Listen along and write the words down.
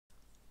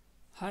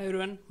Hi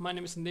everyone, my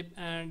name is Sandeep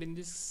and in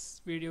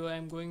this video I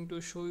am going to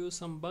show you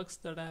some bugs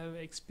that I have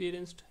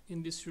experienced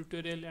in this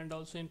tutorial and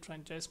also in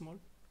franchise mode.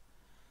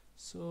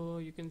 So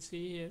you can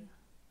see here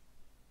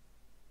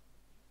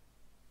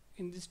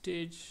in this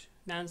stage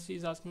Nancy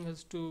is asking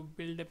us to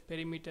build a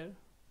perimeter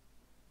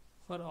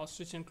for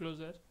ostrich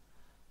enclosure.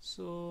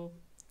 So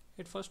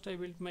at first I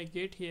built my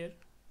gate here,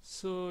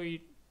 so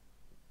it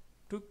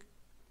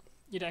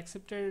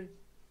accepted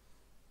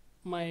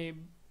my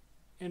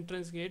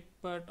entrance gate,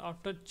 but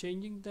after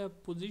changing the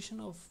position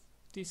of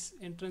this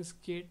entrance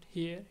gate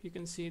here, you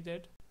can see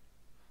that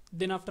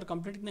then after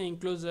completing the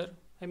enclosure,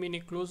 I mean a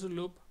closed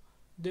loop,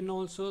 then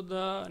also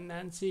the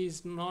Nancy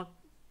is not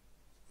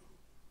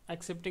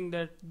accepting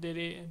that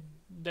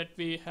that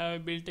we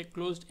have built a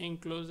closed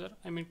enclosure,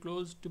 I mean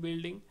closed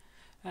building,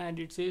 and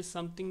it says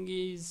something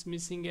is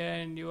missing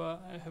and you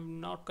have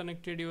not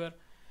connected your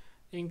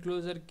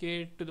enclosure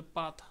gate to the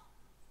path.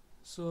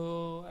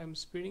 So I'm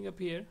speeding up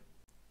here.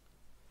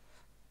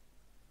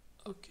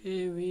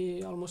 Okay,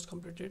 we almost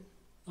completed.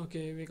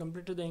 Okay, we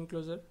completed the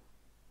enclosure.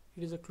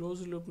 It is a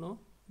closed loop now,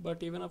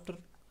 but even after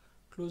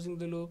closing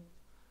the loop,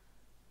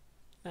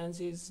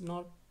 Nancy is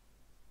not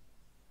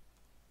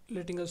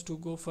letting us to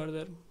go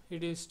further.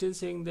 It is still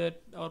saying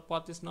that our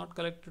path is not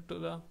connected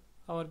to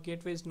our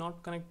gateway is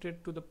not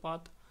connected to the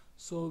path.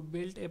 So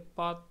build a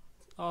path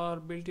or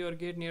build your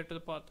gate near to the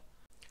path.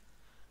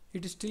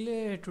 It is still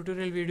a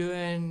tutorial video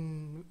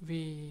and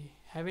we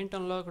haven't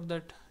unlocked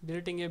that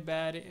deleting a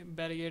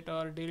barricade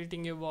or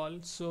deleting a wall,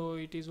 so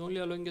it is only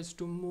allowing us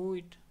to move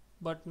it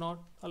but not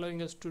allowing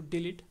us to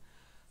delete.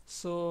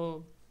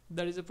 So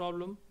that is a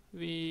problem.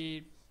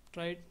 I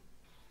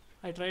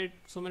tried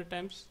so many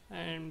times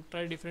and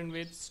tried different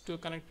ways to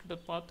connect to the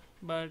path,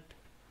 but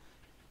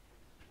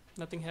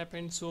nothing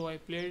happened, so I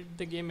played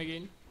the game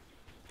again.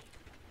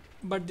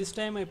 But this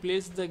time I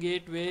placed the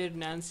gate where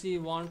Nancy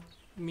wants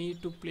me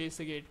to place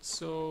a gate,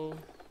 so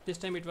this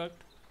time it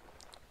worked.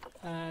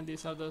 And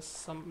these are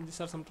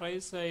some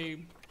tries I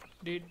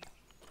did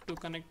to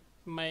connect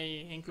my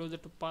enclosure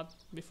to path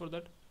before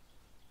that.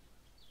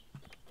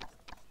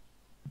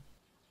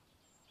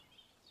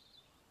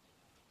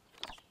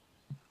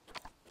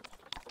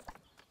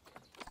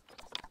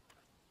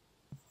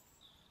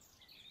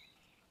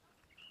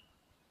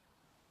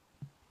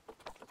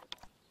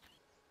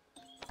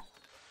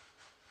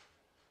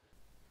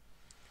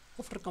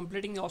 After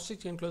completing the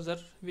ostrich enclosure,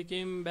 we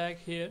came back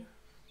here.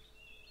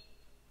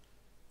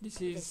 This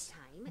is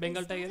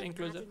Bengal tiger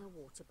enclosure. A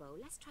water bowl,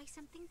 let's try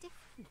something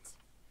different.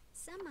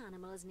 Some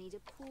animals need a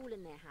pool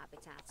in their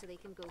habitat so they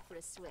can go for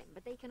a swim,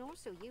 but they can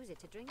also use it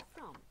to drink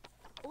from.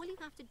 All you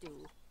have to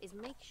do is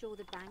make sure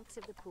the banks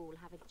of the pool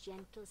have a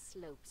gentle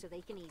slope so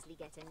they can easily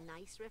get a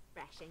nice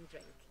refreshing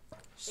drink.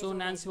 So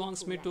Nancy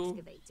wants me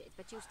to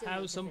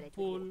have some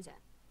pool,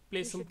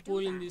 place some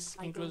pool in this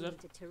enclosure.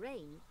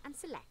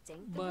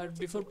 But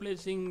before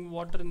placing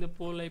water in the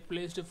pool, I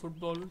placed a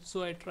football.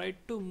 So I tried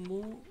to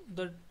move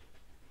the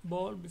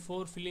ball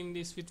before filling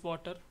this with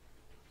water,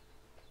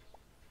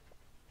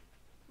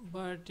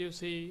 but you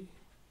see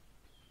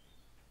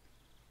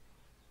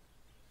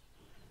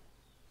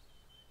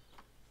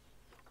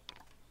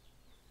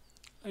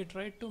I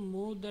tried to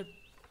move that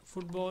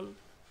foot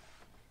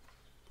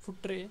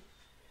tray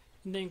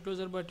in the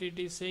enclosure, but it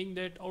is saying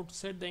that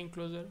outside the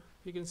enclosure.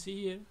 You can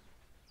see here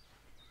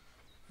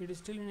it is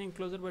still in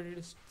enclosure, but it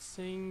is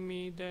saying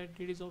me that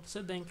it is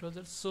outside the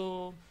enclosure.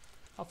 So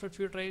after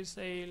few tries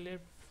I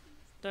left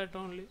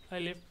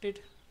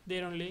it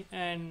there only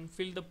and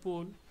filled the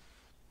pool.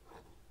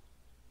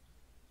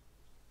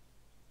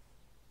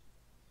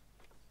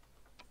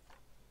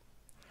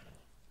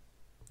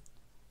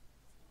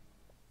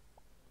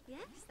 Yes,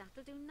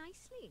 that'll do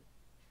nicely.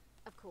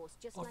 Of course,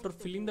 just after like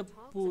filling the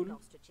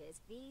pool,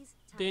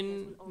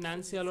 then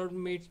Nancy allowed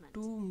me to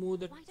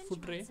move that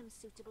food tray. Some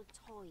suitable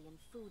toy and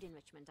food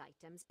enrichment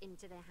items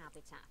into their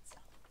habitat.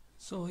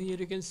 So here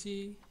you can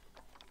see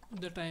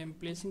that I am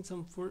placing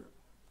some food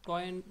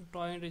toy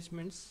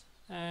enrichments,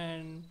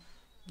 and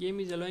game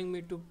is allowing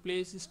me to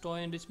place these toy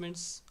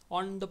enrichments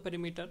on the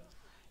perimeter.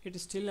 It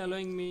is still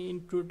allowing me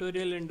in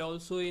tutorial and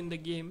also in the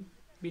game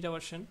beta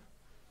version.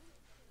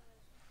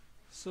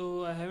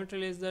 So I haven't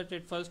realized that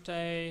at first.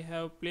 I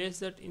have placed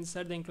that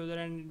inside the enclosure,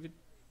 and with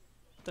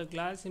the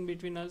glass in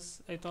between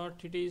us I thought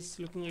it is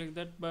looking like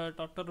that, but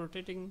after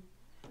rotating,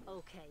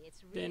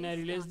 then I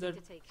realized that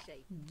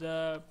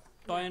the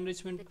toy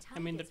enrichment, I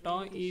mean the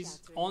toy is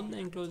on the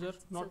enclosure,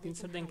 not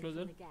inside the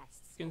enclosure.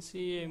 You can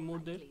see I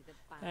moved it,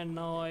 and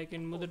now I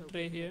can move the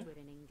tray here.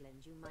 In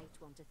England, you might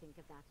want to think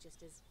of that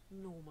just as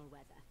normal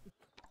weather.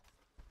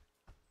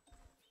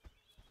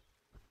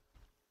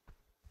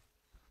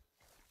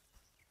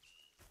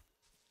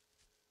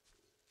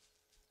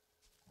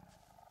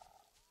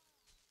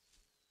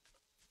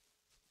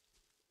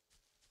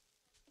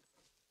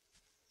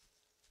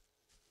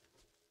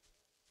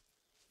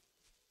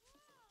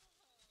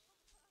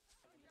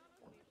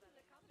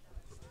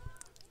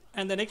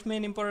 And the next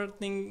main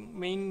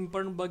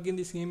important bug in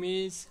this game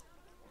is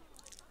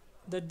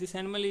that this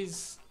animal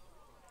is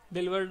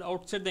delivered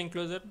outside the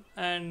enclosure,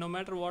 and no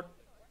matter what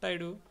I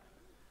do,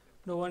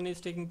 no one is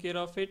taking care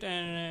of it,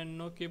 and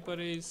no keeper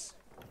is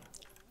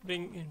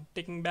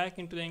taking back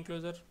into the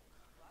enclosure,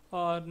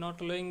 or not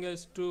allowing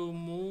us to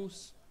move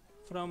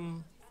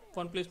from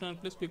one place to another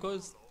place,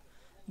 because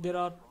there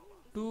are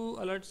two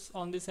alerts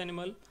on this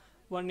animal.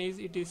 One is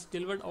it is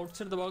delivered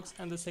outside the box,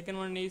 and the second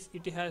one is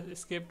it has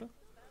escaped.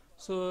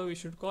 So we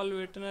should call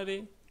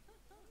veterinary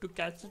to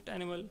catch that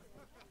animal,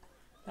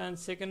 and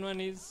second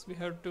one is we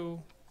have to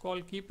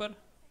call keeper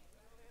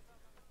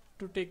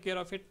to take care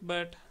of it,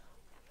 but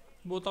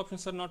both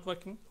options are not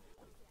working.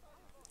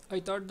 I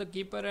thought the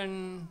keeper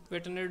and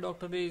veterinary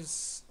doctor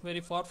is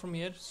very far from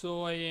here,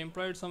 so I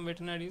employed some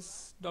veterinary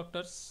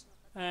doctors,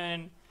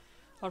 and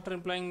after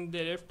employing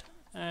they left,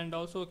 and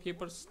also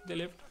keepers they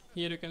left.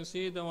 Here you can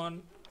see the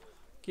one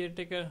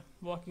caretaker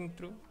walking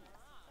through.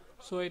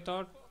 So I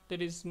thought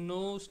there is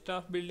no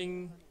staff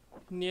building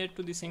near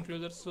to this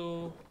enclosure,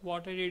 so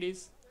what I did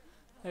is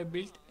I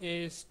built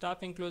a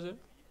staff enclosure.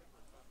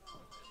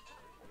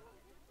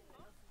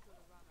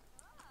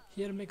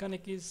 Here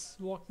mechanic is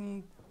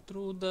walking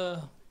through the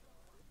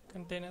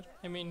container,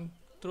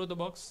 through the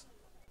box.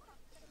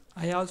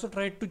 I also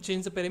tried to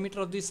change the perimeter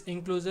of this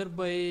enclosure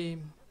by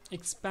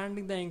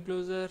expanding the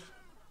enclosure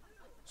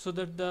so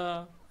that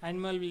the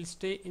animal will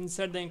stay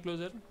inside the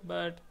enclosure,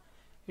 but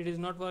it is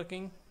not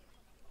working.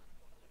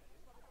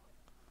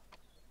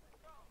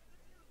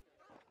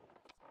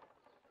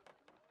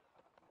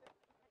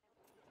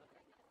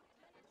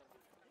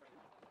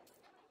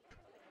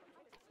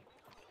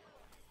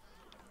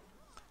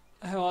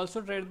 I have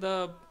also tried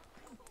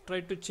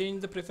to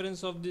change the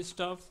preference of this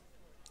staff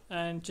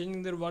and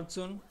changing their work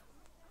zone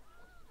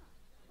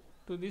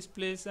to this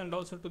place and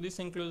also to this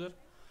enclosure,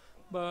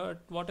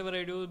 but whatever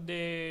I do,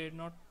 they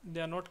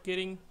are not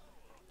caring.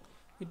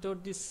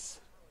 Without this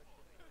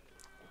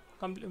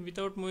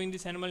without moving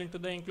this animal into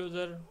the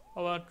enclosure,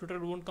 our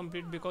tutorial won't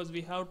complete, because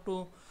we have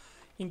to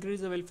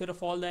increase the welfare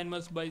of all the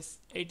animals by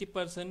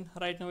 80%.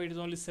 Right now it is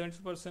only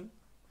 70%,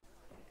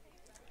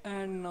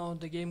 and now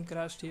the game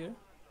crashed here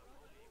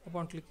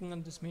upon clicking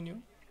on this menu.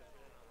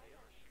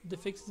 They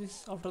fixed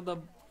this after the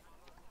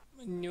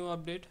new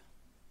update,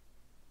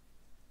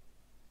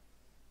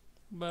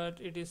 but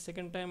it is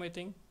second time I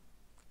think,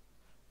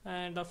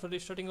 and after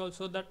restarting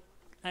also that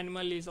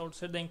animal is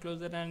outside the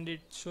enclosure, and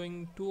it's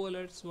showing two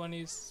alerts. One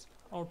is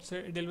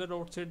outside, delivered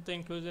outside the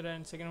enclosure,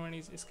 and second one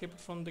is escaped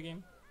from the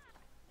game.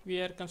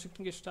 We are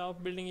constructing a staff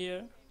building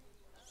here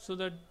so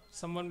that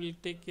someone will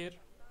take care,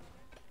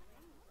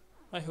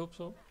 I hope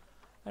so,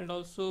 and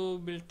also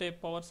built a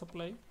power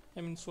supply,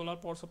 solar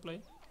power supply.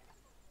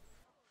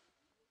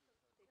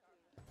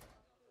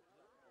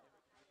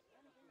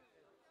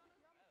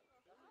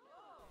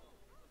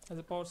 As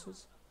a power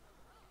source,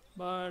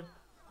 but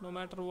no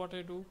matter what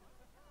I do,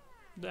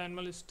 the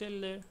animal is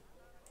still there. You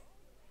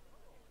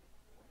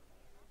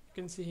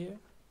can see here.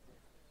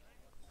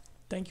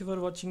 Thank you for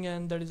watching,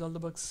 and that is all the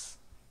bugs.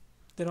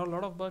 There are a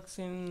lot of bugs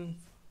in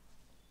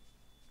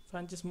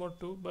franchise mode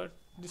too, but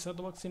these are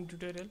the bugs in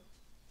tutorial.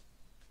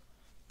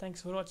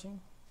 Thanks for watching.